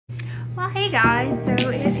Well, hey guys, so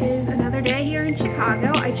it is another day here in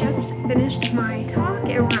Chicago. I just finished my talk.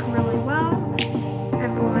 It went really well.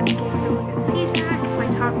 Everyone gave really good feedback. My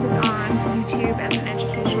talk was on YouTube as an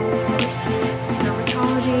educational source,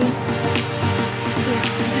 Dermatology.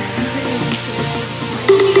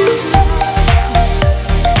 It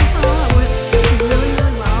went really,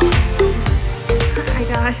 really well. I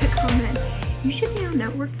got a comment, "You should be on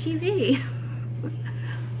network TV."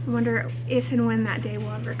 I wonder if and when that day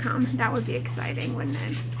will ever come. That would be exciting, wouldn't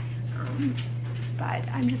it? But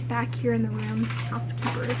I'm just back here in the room.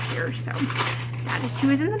 Housekeeper is here, so that is who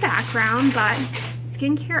is in the background. But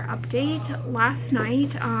skincare update. Last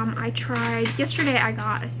night, yesterday I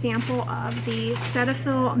got a sample of the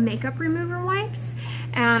Cetaphil makeup remover wipes,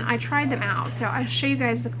 and I tried them out. So I'll show you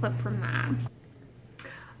guys the clip from that.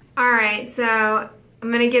 All right, so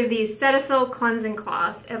I'm gonna give these Cetaphil cleansing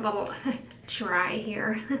cloths a little try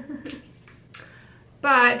here.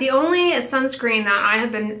 But the only sunscreen that I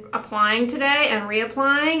have been applying today and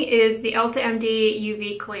reapplying is the EltaMD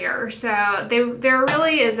UV Clear. So there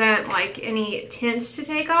really isn't like any tint to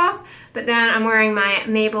take off, but then I'm wearing my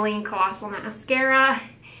Maybelline Colossal Mascara.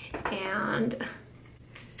 And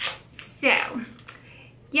so,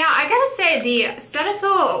 yeah, I gotta say the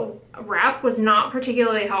Cetaphil rep was not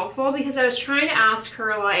particularly helpful because I was trying to ask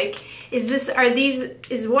her, like, is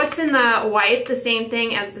what's in the wipe the same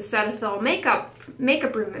thing as the Cetaphil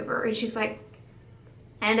makeup remover? And she's like,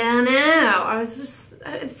 I don't know. I was just,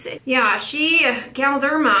 yeah,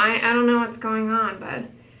 Galderma, I don't know what's going on, but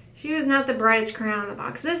she was not the brightest crayon in the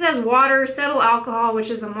box. This has water, cetyl alcohol, which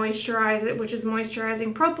is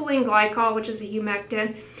moisturizing, propylene glycol, which is a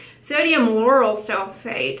humectant, sodium lauryl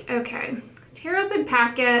sulfate. Okay. Tear open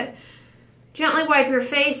packet. Gently wipe your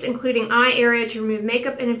face, including eye area, to remove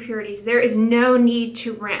makeup and impurities. There is no need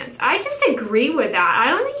to rinse. I disagree with that. I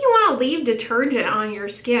don't think you want to leave detergent on your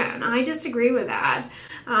skin. I disagree with that.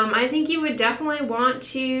 I think you would definitely want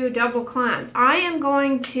to double cleanse. I am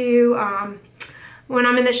going to, when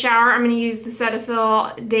I'm in the shower, I'm going to use the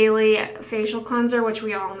Cetaphil Daily Facial Cleanser, which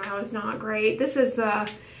we all know is not great. This is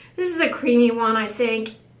a creamy one, I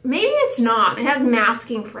think. Maybe it's not. It has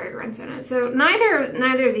masking fragrance in it. So neither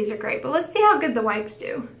of these are great. But let's see how good the wipes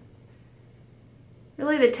do.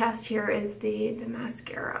 Really the test here is the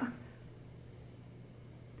mascara.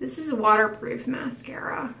 This is a waterproof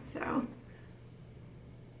mascara. So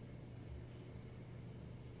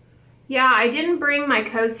yeah, I didn't bring my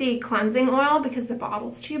Cozy cleansing oil because the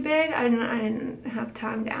bottle's too big. I didn't have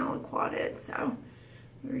time to aliquot it. So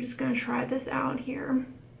we're just going to try this out here.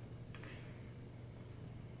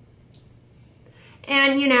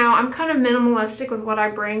 And, you know, I'm kind of minimalistic with what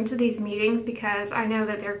I bring to these meetings because I know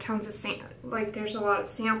that there are tons of, there's a lot of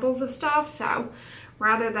samples of stuff. So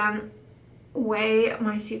rather than weigh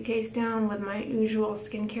my suitcase down with my usual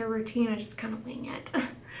skincare routine, I just kind of wing it.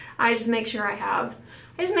 I just make sure I have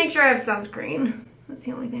sunscreen. That's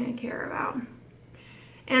the only thing I care about.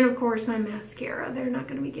 And of course my mascara. They're not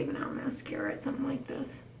going to be giving out mascara at something like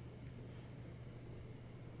this.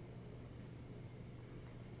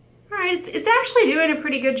 Alright, it's actually doing a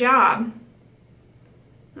pretty good job.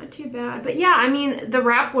 Not too bad. But yeah, I mean, the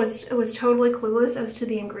rep was totally clueless as to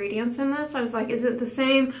the ingredients in this. I was like, is it the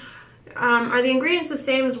same? Are the ingredients the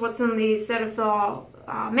same as what's in the Cetaphil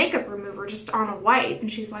makeup remover, just on a wipe? And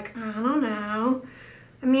she's like, I don't know.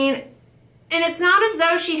 I mean, and it's not as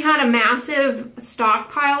though she had a massive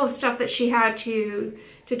stockpile of stuff that she had to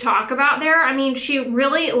talk about there. I mean, she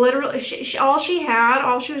really, literally, all she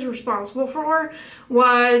was responsible for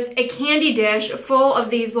was a candy dish full of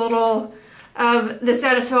these little, of the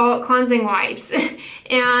Cetaphil cleansing wipes.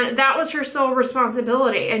 And that was her sole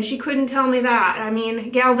responsibility. And she couldn't tell me that. I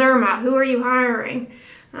mean, Galderma, who are you hiring?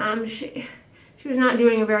 She was not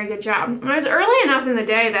doing a very good job. It was early enough in the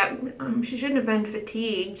day that she shouldn't have been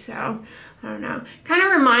fatigued, so I don't know. Kind of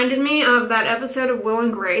reminded me of that episode of Will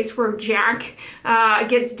and Grace where Jack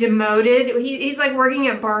gets demoted. He's like working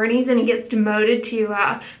at Barney's and he gets demoted to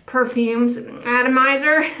perfumes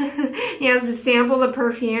atomizer. He has to sample the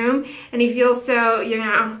perfume and he feels so, you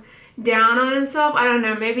know, down on himself. I don't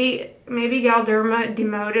know, maybe Galderma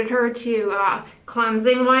demoted her to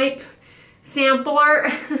cleansing wipe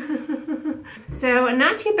sampler. So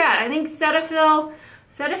not too bad. I think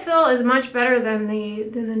Cetaphil is much better than the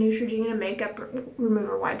Neutrogena makeup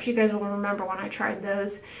remover wipes. You guys will remember when I tried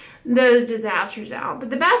those disasters out. But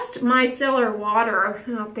the best micellar water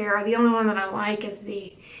out there, the only one that I like is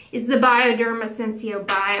the Bioderma Sensio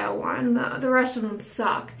Bio one. The rest of them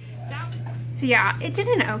suck. So yeah, it did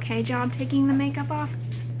an okay job taking the makeup off.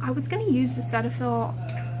 I was gonna use the Cetaphil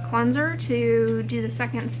cleanser to do the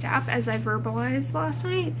second step as I verbalized last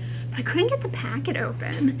night, but I couldn't get the packet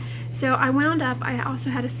open. So I wound up, I also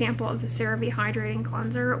had a sample of the CeraVe Hydrating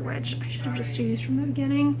Cleanser, which I should have just used from the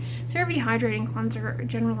beginning. CeraVe Hydrating Cleanser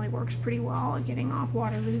generally works pretty well at getting off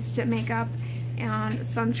water-resistant makeup and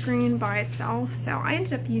sunscreen by itself, so I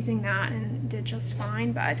ended up using that and did just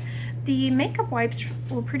fine. But the makeup wipes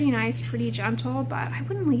were pretty nice, pretty gentle, but I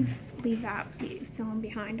wouldn't leave that feeling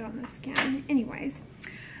behind on the skin. Anyways,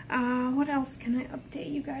 what else can I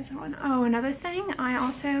update you guys on? Oh, another thing I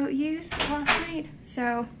also used last night.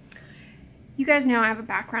 So you guys know I have a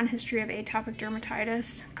background history of atopic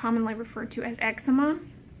dermatitis, commonly referred to as eczema.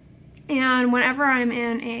 And whenever I'm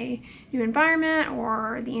in a new environment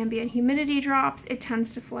or the ambient humidity drops, it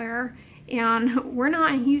tends to flare. And we're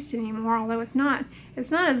not in Houston anymore, although it's not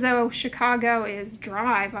as though Chicago is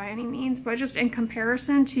dry by any means, but just in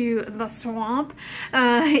comparison to the swamp,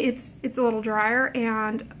 it's a little drier.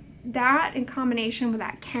 And that in combination with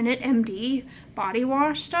that EltaMD body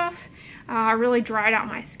wash stuff really dried out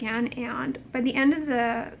my skin. And by the end of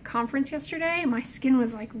the conference yesterday, my skin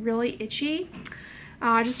was like really itchy.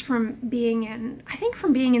 Just from being in, I think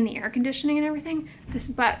from being in the air conditioning and everything.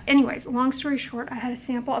 But anyways, long story short, I had a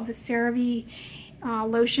sample of the CeraVe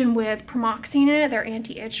lotion with pramoxine in it, their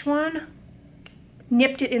anti-itch one.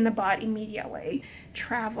 Nipped it in the butt immediately.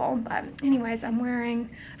 Travel. But anyways, I've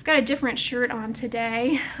got a different shirt on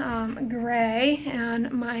today, gray, and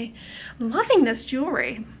I'm loving this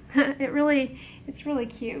jewelry. It's really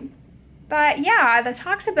cute. But yeah, the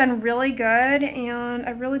talks have been really good and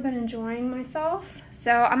I've really been enjoying myself. So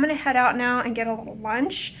I'm gonna head out now and get a little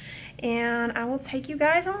lunch and I will take you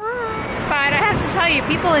guys along. But I have to tell you,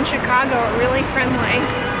 people in Chicago are really friendly.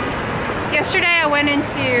 Yesterday I went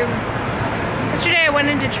into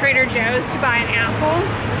Trader Joe's to buy an apple,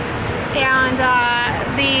 and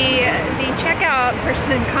the checkout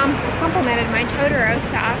person complimented my Totoro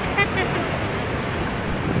socks.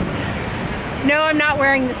 No, I'm not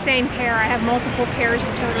wearing the same pair. I have multiple pairs of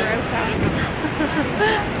Totoro socks.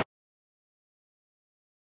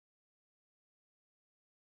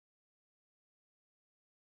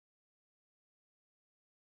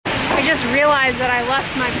 I just realized that I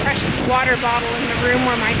left my precious water bottle in the room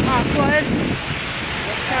where my talk was.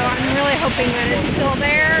 So I'm really hoping that it's still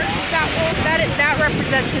there. That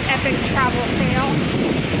represents an epic travel fail.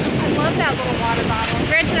 I love that little water bottle.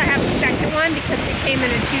 Granted, I have the second one because it came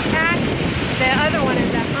in a 2-pack. The other one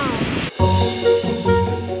is at home.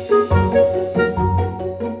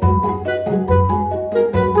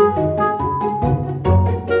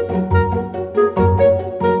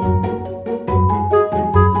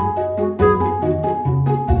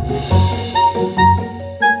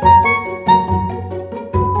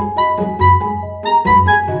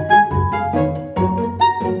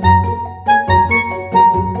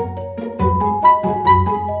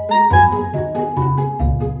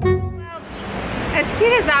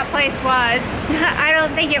 Was. I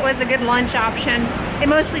don't think it was a good lunch option. They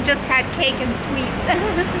mostly just had cake and sweets.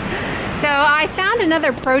 So I found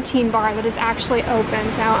another protein bar that is actually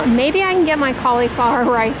open. So maybe I can get my cauliflower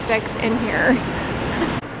rice fix in here.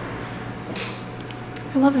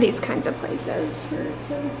 I love these kinds of places where it's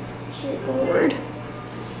so straightforward.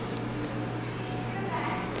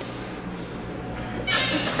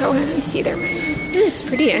 Let's go in and see their menu. Ooh, it's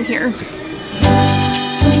pretty in here.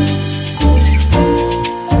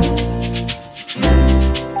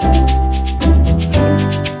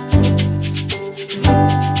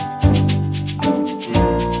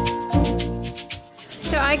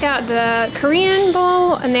 I got the Korean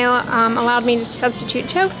bowl, and they allowed me to substitute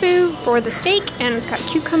tofu for the steak, and it's got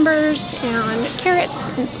cucumbers and carrots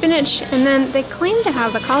and spinach, and then they claim to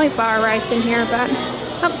have the cauliflower rice in here, but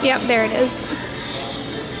oh, yep, there it is.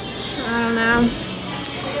 I don't know.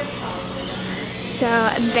 So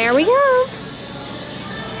there we go.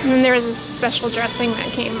 And then there was a special dressing that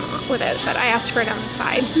came with it, but I asked for it on the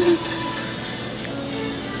side.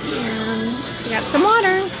 And we got some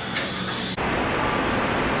water.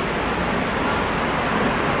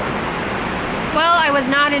 Well, I was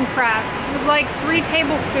not impressed. It was like 3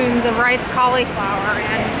 tablespoons of rice cauliflower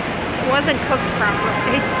and it wasn't cooked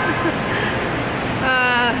properly.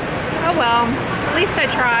 Oh well, at least I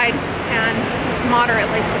tried and was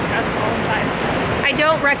moderately successful, but I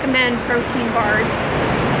don't recommend protein bars,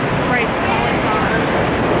 rice cauliflower.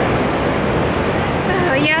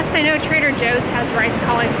 Yes, I know Trader Joe's has rice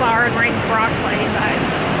cauliflower and rice broccoli, but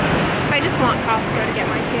I just want Costco to get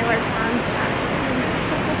my Taylor Farms back.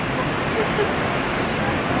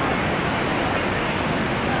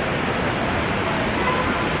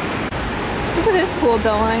 to this cool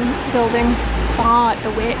building. Spa at the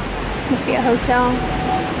Wit. This must be a hotel.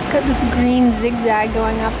 It's got this green zigzag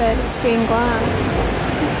going up it, stained glass.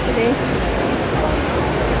 It's pretty.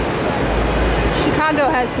 Chicago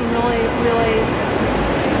has some really, really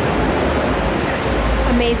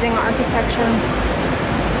amazing architecture.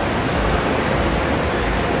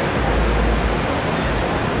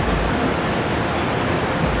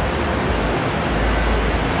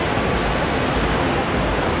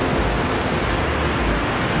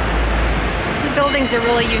 Buildings are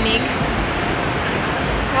really unique.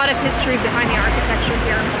 A lot of history behind the architecture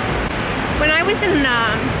here. When I was in,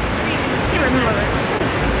 I can't remember,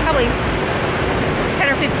 probably 10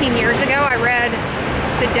 or 15 years ago, I read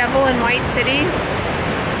The Devil in White City.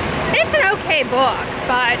 And it's an okay book,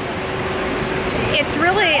 but it's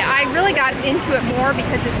really, I really got into it more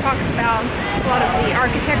because it talks about a lot of the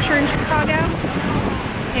architecture in Chicago.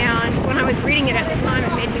 And when I was reading it at the time,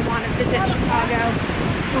 it made me want to visit Chicago.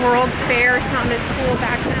 The World's Fair sounded cool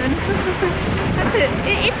back then. That's it.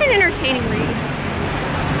 It's an entertaining read,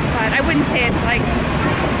 but I wouldn't say it's like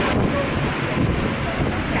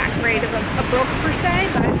that great of a book per se,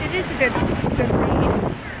 but it is a good read.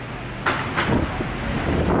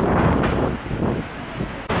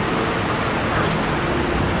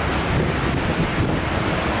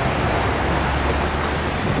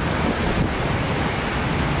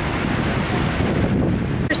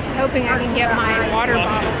 Hoping I can get my water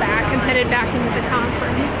bottle back. I'm headed back into the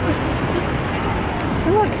conference.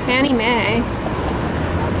 Oh, look, Fannie Mae.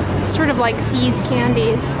 It's sort of like See's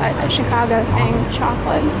Candies, but a Chicago thing,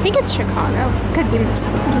 chocolate. I think it's Chicago. Could be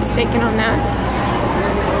mistaken on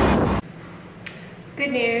that.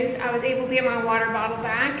 Good news, I was able to get my water bottle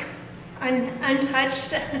back,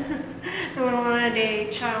 untouched. I wanted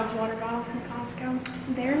a child's water bottle from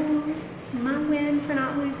Costco. There it is. My win for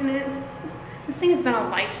not losing it. This thing has been a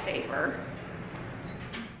lifesaver.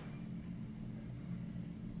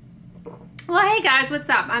 Well, hey guys, what's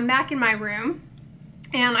up? I'm back in my room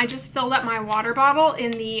and I just filled up my water bottle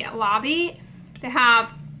in the lobby. They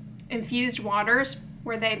have infused waters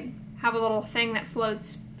where they have a little thing that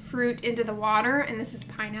floats fruit into the water, and this is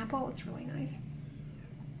pineapple. It's really nice.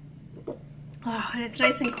 Oh, and it's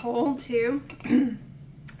nice and cold too.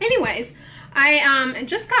 Anyways, I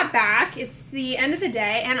just got back. It's the end of the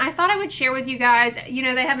day, and I thought I would share with you guys, you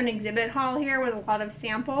know, they have an exhibit hall here with a lot of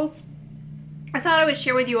samples. I thought I would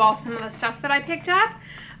share with you all some of the stuff that I picked up.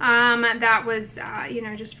 That was, you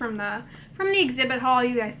know, just from the exhibit hall.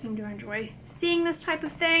 You guys seem to enjoy seeing this type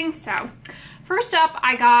of thing. So, first up,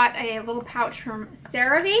 I got a little pouch from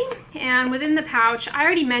CeraVe, and within the pouch, I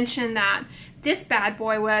already mentioned that this bad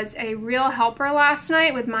boy was a real helper last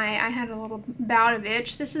night with I had a little bout of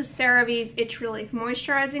itch. This is CeraVe's Itch Relief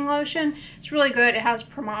Moisturizing Lotion. It's really good. It has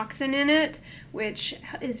Pramoxin in it, which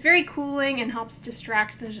is very cooling and helps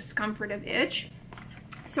distract the discomfort of itch.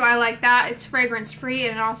 So I like that. It's fragrance free,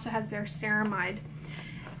 and it also has their ceramide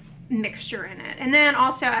mixture in it. And then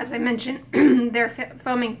also, as I mentioned, their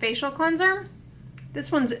foaming facial cleanser.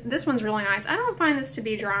 This one's really nice. I don't find this to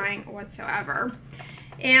be drying whatsoever.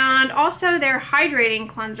 And also their hydrating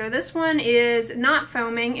cleanser. This one is not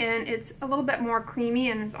foaming, and it's a little bit more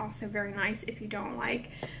creamy, and it's also very nice if you don't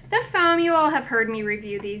like the foam. You all have heard me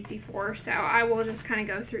review these before, so I will just kind of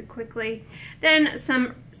go through quickly. Then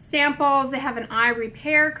some samples. They have an eye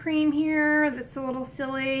repair cream here that's a little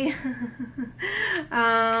silly.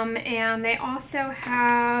 And they also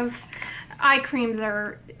have eye creams that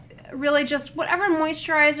are really just whatever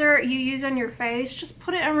moisturizer you use on your face, just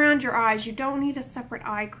put it around your eyes. You don't need a separate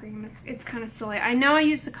eye cream. It's kind of silly. I know I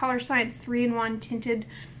use the Color Science 3-in-1 tinted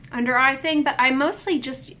under eye thing, but I mostly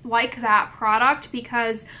just like that product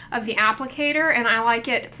because of the applicator, and I like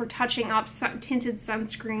it for touching up tinted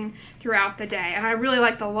sunscreen throughout the day. And I really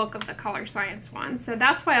like the look of the Color Science one, so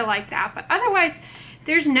that's why I like that. But otherwise,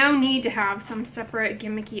 there's no need to have some separate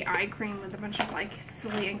gimmicky eye cream with a bunch of like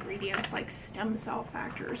silly ingredients like stem cell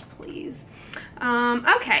factors, please.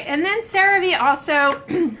 Okay, and then CeraVe also,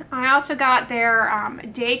 I also got their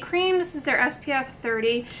day cream. This is their SPF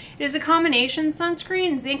 30. It is a combination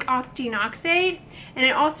sunscreen, zinc octinoxate, and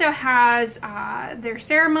it also has their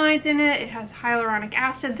ceramides in it. It has hyaluronic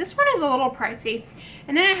acid. This one is a little pricey.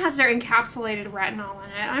 And then it has their encapsulated retinol in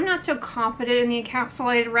it. I'm not so confident in the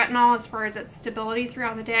encapsulated retinol as far as its stability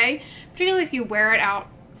throughout the day, particularly if you wear it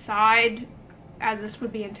outside, as this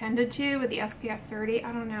would be intended to with the SPF 30.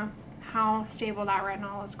 I don't know how stable that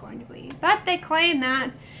retinol is going to be. But they claim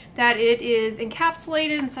that it is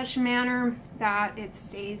encapsulated in such a manner that it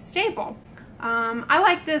stays stable. I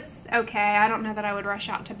like this okay. I don't know that I would rush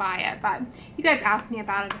out to buy it, but you guys asked me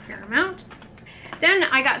about it a fair amount. Then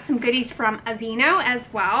I got some goodies from Aveeno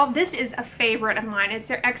as well. This is a favorite of mine. It's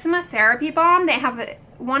their eczema therapy balm. They have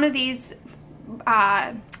one of these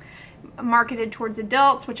marketed towards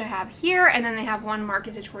adults, which I have here, and then they have one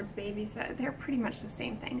marketed towards babies, but they're pretty much the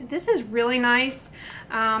same thing. This is really nice.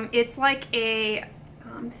 It's like a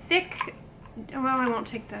thick, well, I won't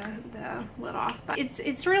take the lid off, but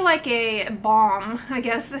it's sort of like a balm, I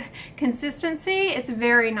guess, consistency. It's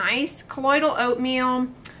very nice. Colloidal oatmeal,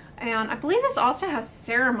 and I believe this also has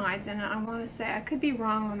ceramides in it. I want to say, I could be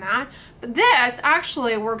wrong on that, but this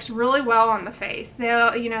actually works really well on the face.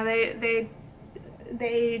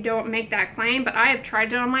 They don't make that claim, but I have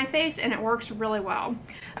tried it on my face and it works really well.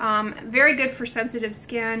 Very good for sensitive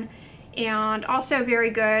skin, and also very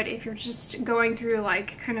good if you're just going through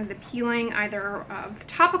like kind of the peeling either of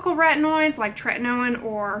topical retinoids like tretinoin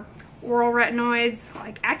or oral retinoids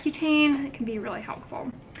like Accutane. It can be really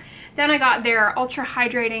helpful. Then I got their ultra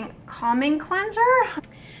hydrating calming cleanser.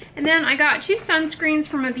 And then I got 2 sunscreens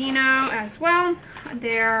from Aveeno as well.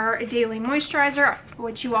 Their daily moisturizer,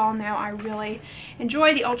 which you all know I really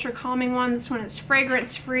enjoy, the ultra calming one. This one is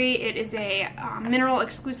fragrance free. It is a mineral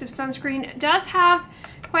exclusive sunscreen. It does have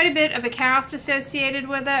quite a bit of a cast associated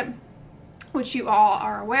with it, which you all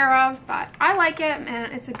are aware of, but I like it,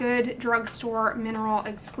 and it's a good drugstore mineral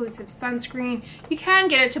exclusive sunscreen. You can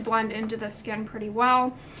get it to blend into the skin pretty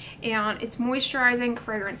well, and it's moisturizing,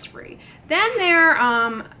 fragrance free. Then their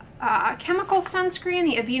chemical sunscreen,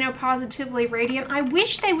 the Aveeno Positively Radiant. I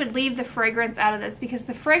wish they would leave the fragrance out of this, because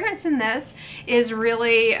the fragrance in this is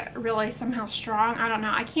really, really somehow strong. I don't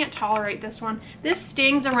know. I can't tolerate this one. This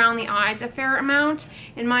stings around the eyes a fair amount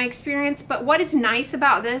in my experience, but what is nice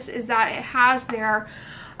about this is that it has their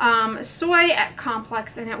soy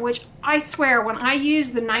complex in it, which I swear when I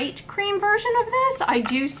use the night cream version of this, I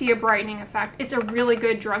do see a brightening effect. It's a really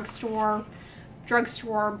good drugstore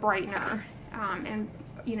brightener, and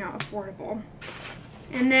you know, affordable.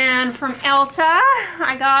 And then from Elta,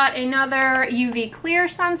 I got another UV Clear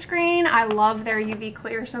sunscreen. I love their UV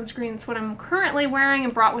Clear sunscreen. It's what I'm currently wearing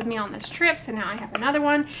and brought with me on this trip, so now I have another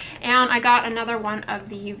one. And I got another one of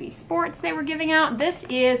the UV Sports they were giving out. This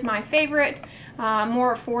is my favorite,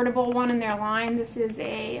 more affordable one in their line. This is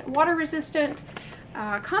a water-resistant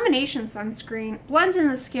combination sunscreen. Blends in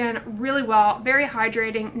the skin really well, very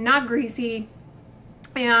hydrating, not greasy,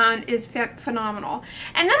 and is phenomenal.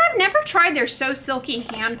 And then I've never tried their So Silky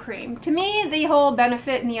hand cream. To me, the whole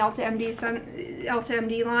benefit in the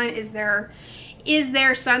EltaMD line is their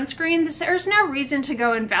sunscreen. There's no reason to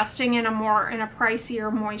go investing in a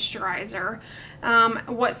pricier moisturizer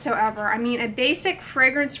whatsoever. I mean, a basic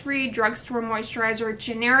fragrance-free drugstore moisturizer,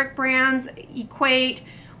 generic brands equate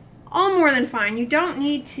all more than fine. You don't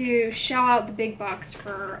need to shell out the big bucks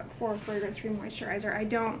for a fragrance-free moisturizer. I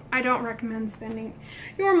don't recommend spending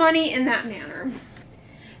your money in that manner.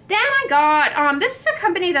 Then I got, this is a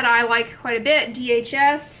company that I like quite a bit,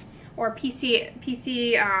 DHS, or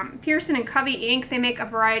Pearson and Covey Inc. They make a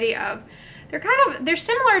variety of, they're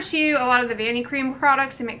similar to a lot of the Vanity Cream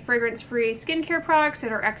products. They make fragrance-free skincare products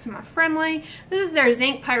that are eczema-friendly. This is their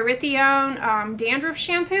zinc pyrithione dandruff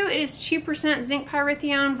shampoo. It is 2% zinc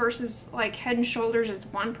pyrithione versus like Head and Shoulders is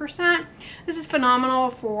 1%. This is phenomenal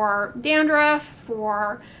for dandruff,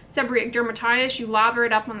 for seborrheic dermatitis. You lather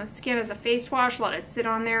it up on the skin as a face wash, let it sit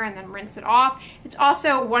on there, and then rinse it off. It's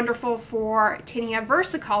also wonderful for tinea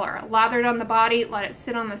versicolor. Lather it on the body, let it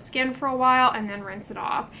sit on the skin for a while, and then rinse it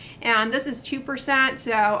off. And this is 2%,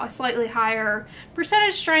 so a slightly higher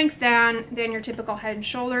percentage strength than your typical Head and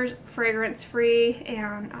Shoulders, fragrance-free.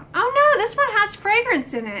 And oh no, this one has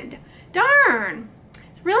fragrance in it. Darn!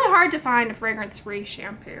 It's really hard to find a fragrance-free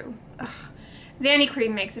shampoo. Ugh. Vanity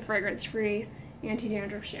Cream makes a fragrance-free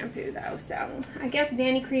anti-dandruff shampoo though, so I guess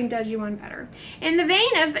Vanity Cream does you one better. In the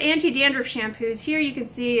vein of anti-dandruff shampoos, here you can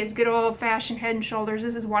see is good old-fashioned Head and Shoulders.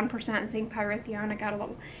 This is 1% zinc pyrithione. I got a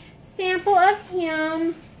little sample of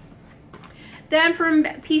him. Then from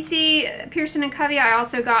Pearson and Covey, I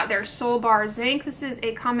also got their Soul Bar Zinc. This is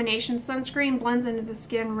a combination sunscreen, blends into the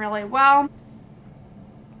skin really well.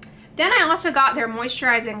 Then I also got their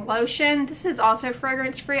moisturizing lotion. This is also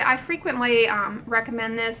fragrance-free. I frequently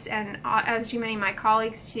recommend this, and as do many of my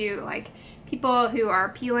colleagues, to like people who are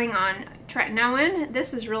peeling on tretinoin.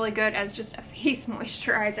 This is really good as just a face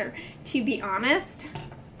moisturizer, to be honest.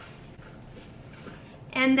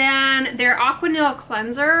 And then their Aquanil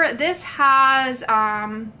cleanser. This has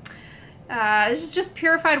this is just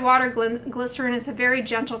purified water glycerin. It's a very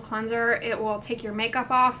gentle cleanser. It will take your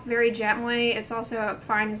makeup off very gently. It's also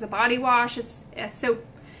fine as a body wash. It's a soap,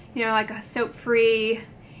 you know, like a soap-free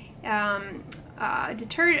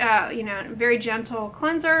detergent, you know, very gentle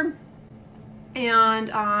cleanser. And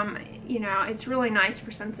you know, it's really nice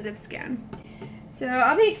for sensitive skin. So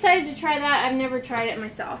I'll be excited to try that. I've never tried it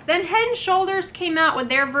myself. Then Head & Shoulders came out with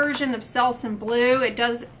their version of Selsun Blue.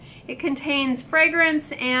 It contains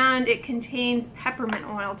fragrance and it contains peppermint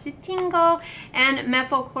oil to tingle and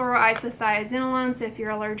methylchloroisothiazolinone. So if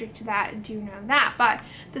you're allergic to that, do know that. But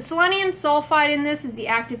the selenium sulfide in this is the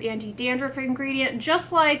active anti-dandruff ingredient.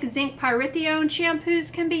 Just like zinc pyrithione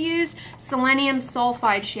shampoos can be used, selenium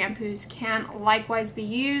sulfide shampoos can likewise be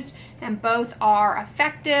used, and both are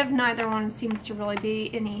effective. Neither one seems to really be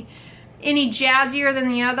any jazzier than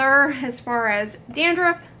the other as far as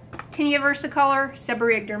dandruff, tinea versicolor,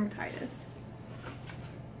 seborrheic dermatitis.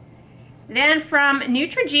 Then from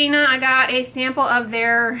Neutrogena, I got a sample of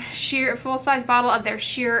their sheer, full-size bottle of their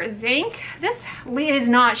sheer zinc. This is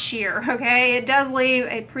not sheer, okay? It does leave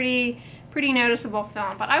a pretty noticeable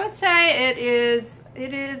film, but I would say it is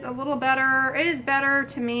a little better. It is better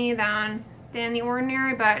to me than the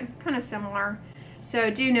ordinary, but kind of similar.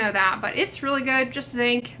 So do know that, but it's really good. Just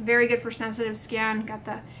zinc, very good for sensitive skin. Got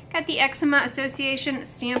the Eczema Association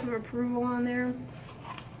stamp of approval on there.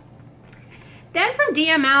 Then from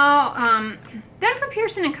DML, then from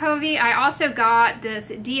Pearson & Covey, I also got this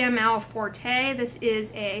DML Forte. This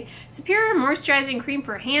is a superior moisturizing cream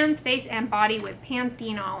for hands, face, and body with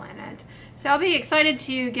panthenol in it. So I'll be excited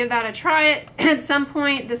to give that a try at some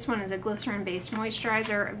point. This one is a glycerin-based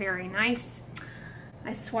moisturizer, very nice.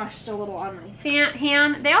 I swatched a little on my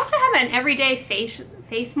hand. They also have an everyday face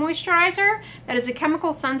moisturizer that is a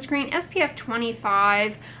chemical sunscreen, SPF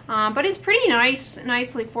 25, but it's pretty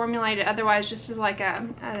nicely formulated. Otherwise, just as like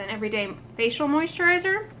an everyday facial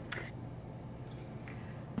moisturizer.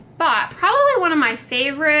 But probably one of my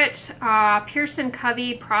favorite Pearson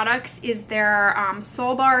Covey products is their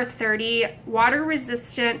Solbar 30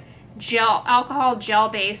 water-resistant alcohol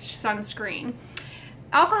gel-based sunscreen.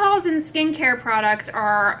 Alcohols in skincare products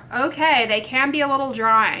are okay. They can be a little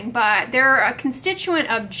drying, but they're a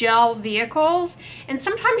constituent of gel vehicles, and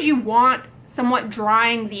sometimes you want somewhat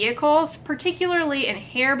drying vehicles, particularly in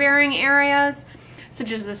hair-bearing areas, such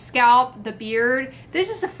as the scalp, the beard. This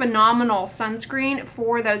is a phenomenal sunscreen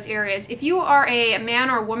for those areas. If you are a man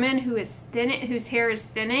or woman whose hair is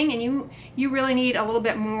thinning and you really need a little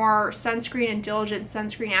bit more sunscreen and diligent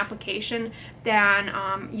sunscreen application than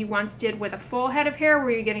you once did with a full head of hair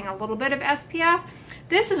where you're getting a little bit of SPF,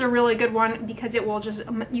 this is a really good one because it will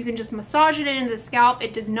you can just massage it into the scalp.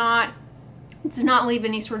 It does not leave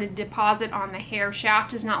any sort of deposit on the hair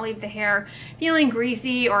shaft, does not leave the hair feeling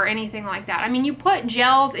greasy or anything like that. I mean, you put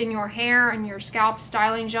gels in your hair and your scalp,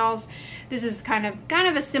 styling gels. This is kind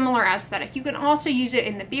of a similar aesthetic. You can also use it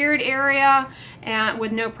in the beard area and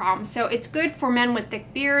with no problem. So it's good for men with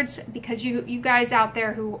thick beards because you guys out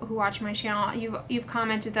there who watch my channel, you've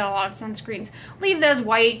commented that a lot of sunscreens leave those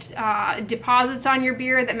white deposits on your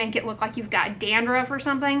beard that make it look like you've got dandruff or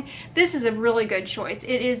something. This is a really good choice.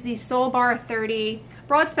 It is the Solbar 30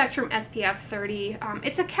 broad spectrum SPF 30.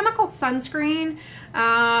 It's a chemical sunscreen,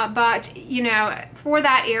 but you know, for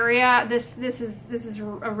that area, this is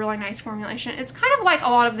a really nice formulation. It's kind of like a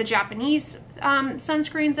lot of the Japanese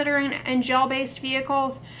sunscreens that are in gel-based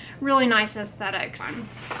vehicles. Really nice aesthetics.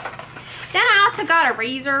 Then I also got a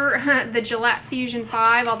razor, the Gillette Fusion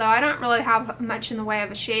 5, although I don't really have much in the way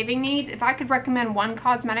of a shaving needs. If I could recommend one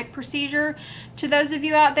cosmetic procedure to those of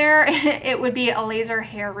you out there, it would be a laser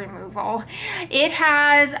hair removal. It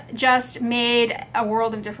has just made a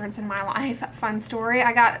world of difference in my life. Fun story.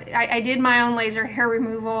 I did my own laser hair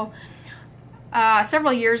removal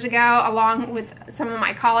several years ago, along with some of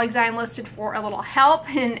my colleagues. I enlisted for a little help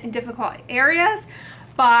in difficult areas,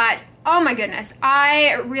 but oh my goodness,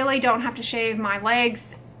 I really don't have to shave my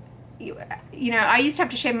legs. You know, I used to have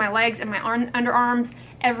to shave my legs and my underarms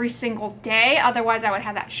every single day. Otherwise, I would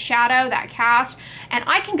have that shadow, that cast, and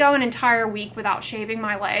I can go an entire week without shaving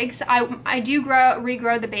my legs. I do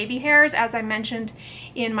regrow the baby hairs, as I mentioned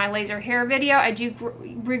in my laser hair video. I do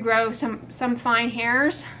regrow some fine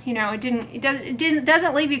hairs. You know, it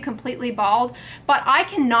doesn't leave you completely bald, but I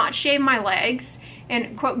cannot shave my legs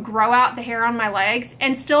and quote grow out the hair on my legs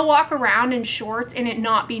and still walk around in shorts and it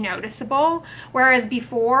not be noticeable. Whereas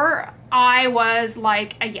before, I was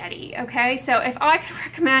like a Yeti, okay? So if I could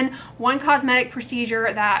recommend one cosmetic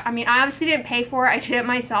procedure that, I mean, I obviously didn't pay for it, I did it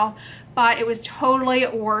myself, but it was totally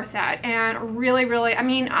worth it. And really, really, I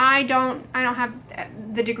mean, I don't have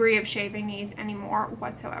the degree of shaving needs anymore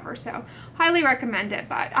whatsoever. So highly recommend it.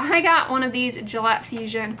 But I got one of these Gillette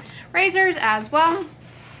Fusion razors as well.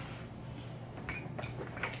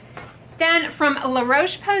 Then from La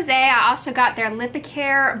Roche-Posay, I also got their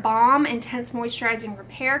Lipicare Balm Intense Moisturizing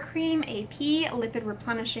Repair Cream, AP, Lipid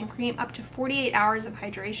Replenishing Cream, up to 48 hours of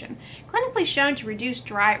hydration. Clinically shown to reduce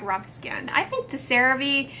dry, rough skin. I think the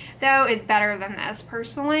CeraVe, though, is better than this,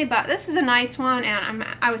 personally, but this is a nice one, and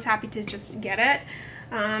I was happy to just get it,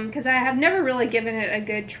 because I have never really given it a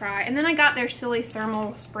good try. And then I got their Silly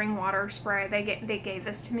Thermal Spring Water Spray. They gave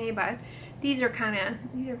this to me, but these are kind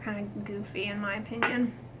of goofy, in my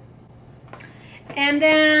opinion. And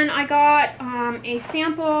then I got a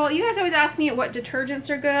sample. You guys always ask me what detergents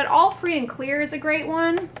are good. All Free and Clear is a great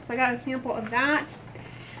one. So I got a sample of that.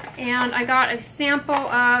 And I got a sample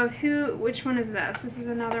of which one is this? This is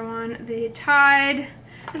another one. The Tide.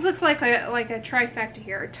 This looks like a trifecta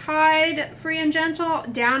here. Tide Free and Gentle,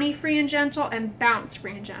 Downy Free and Gentle, and Bounce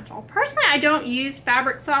Free and Gentle. Personally, I don't use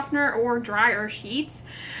fabric softener or dryer sheets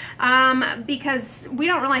because we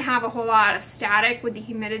don't really have a whole lot of static with the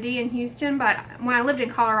humidity in Houston, but when I lived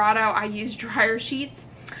in Colorado, I used dryer sheets.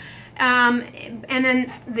 And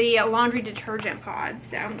then the laundry detergent pods.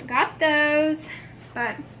 So got those,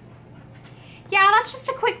 but yeah, that's just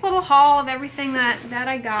a quick little haul of everything that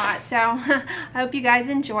I got. So I hope you guys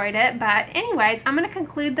enjoyed it. But anyways, I'm going to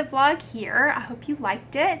conclude the vlog here. I hope you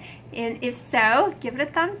liked it. And if so, give it a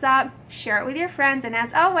thumbs up, share it with your friends, and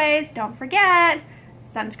as always, don't forget,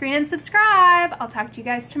 sunscreen and subscribe. I'll talk to you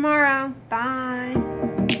guys tomorrow.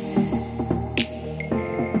 Bye.